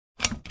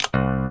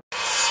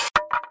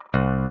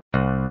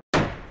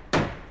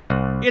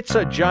It's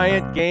a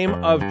giant game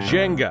of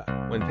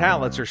Jenga when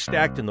pallets are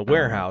stacked in the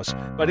warehouse,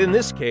 but in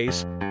this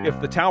case, if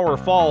the tower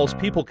falls,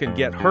 people can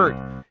get hurt.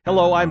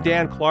 Hello, I'm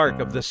Dan Clark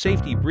of The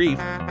Safety Brief.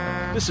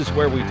 This is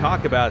where we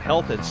talk about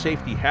health and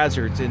safety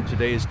hazards in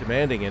today's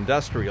demanding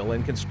industrial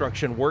and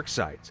construction work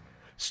sites.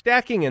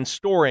 Stacking and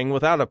storing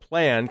without a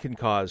plan can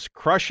cause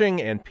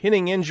crushing and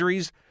pinning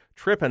injuries,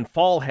 trip and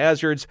fall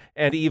hazards,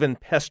 and even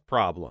pest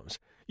problems.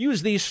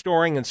 Use these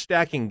storing and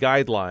stacking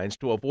guidelines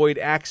to avoid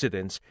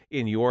accidents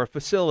in your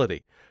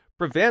facility.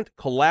 Prevent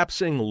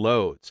collapsing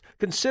loads.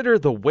 Consider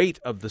the weight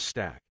of the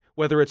stack.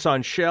 Whether it's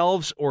on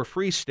shelves or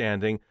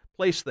freestanding,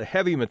 place the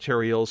heavy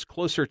materials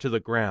closer to the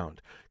ground.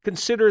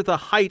 Consider the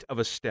height of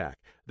a stack.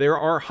 There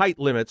are height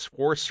limits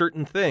for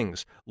certain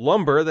things.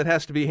 Lumber that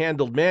has to be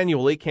handled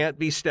manually can't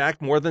be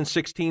stacked more than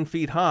 16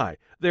 feet high.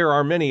 There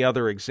are many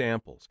other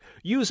examples.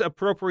 Use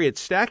appropriate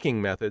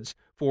stacking methods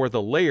for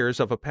the layers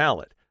of a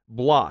pallet.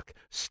 Block.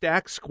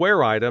 Stack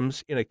square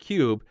items in a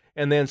cube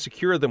and then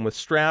secure them with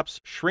straps,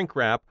 shrink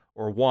wrap,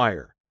 or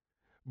wire.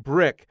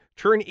 Brick.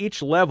 Turn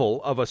each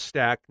level of a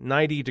stack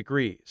 90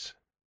 degrees.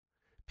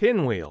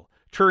 Pinwheel.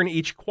 Turn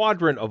each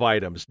quadrant of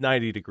items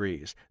 90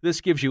 degrees.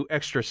 This gives you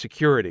extra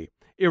security.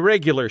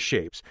 Irregular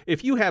shapes.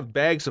 If you have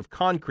bags of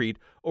concrete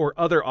or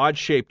other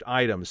odd-shaped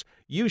items,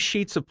 use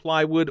sheets of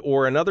plywood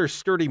or another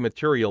sturdy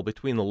material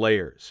between the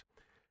layers.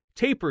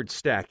 Tapered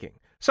stacking.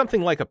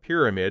 Something like a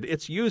pyramid,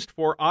 it's used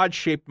for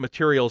odd-shaped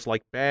materials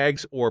like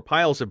bags or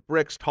piles of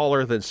bricks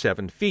taller than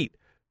 7 feet.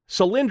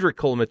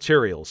 Cylindrical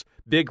materials,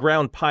 big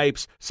round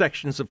pipes,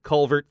 sections of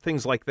culvert,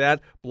 things like that,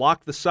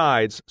 block the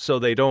sides so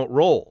they don't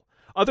roll.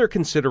 Other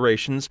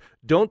considerations: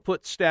 don't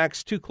put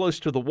stacks too close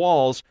to the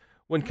walls.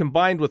 When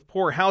combined with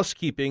poor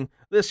housekeeping,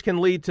 this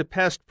can lead to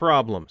pest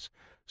problems.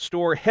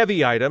 Store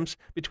heavy items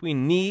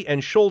between knee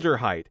and shoulder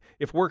height.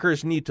 If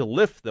workers need to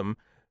lift them,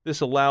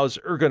 this allows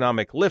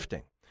ergonomic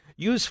lifting.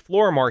 Use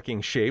floor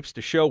marking shapes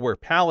to show where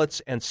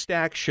pallets and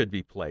stacks should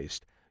be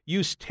placed.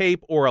 Use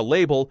tape or a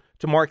label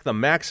to mark the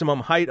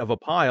maximum height of a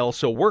pile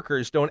so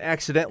workers don't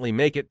accidentally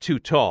make it too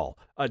tall,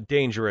 a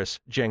dangerous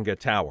Jenga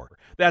tower.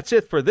 That's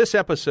it for this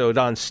episode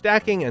on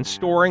stacking and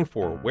storing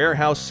for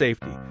warehouse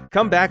safety.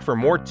 Come back for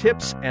more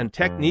tips and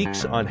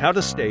techniques on how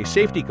to stay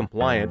safety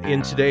compliant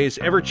in today's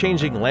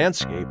ever-changing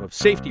landscape of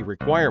safety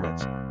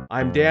requirements.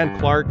 I'm Dan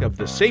Clark of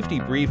The Safety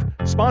Brief,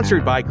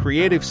 sponsored by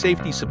Creative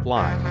Safety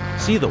Supply.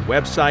 See the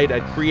website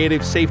at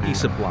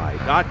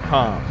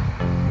creativesafetysupply.com.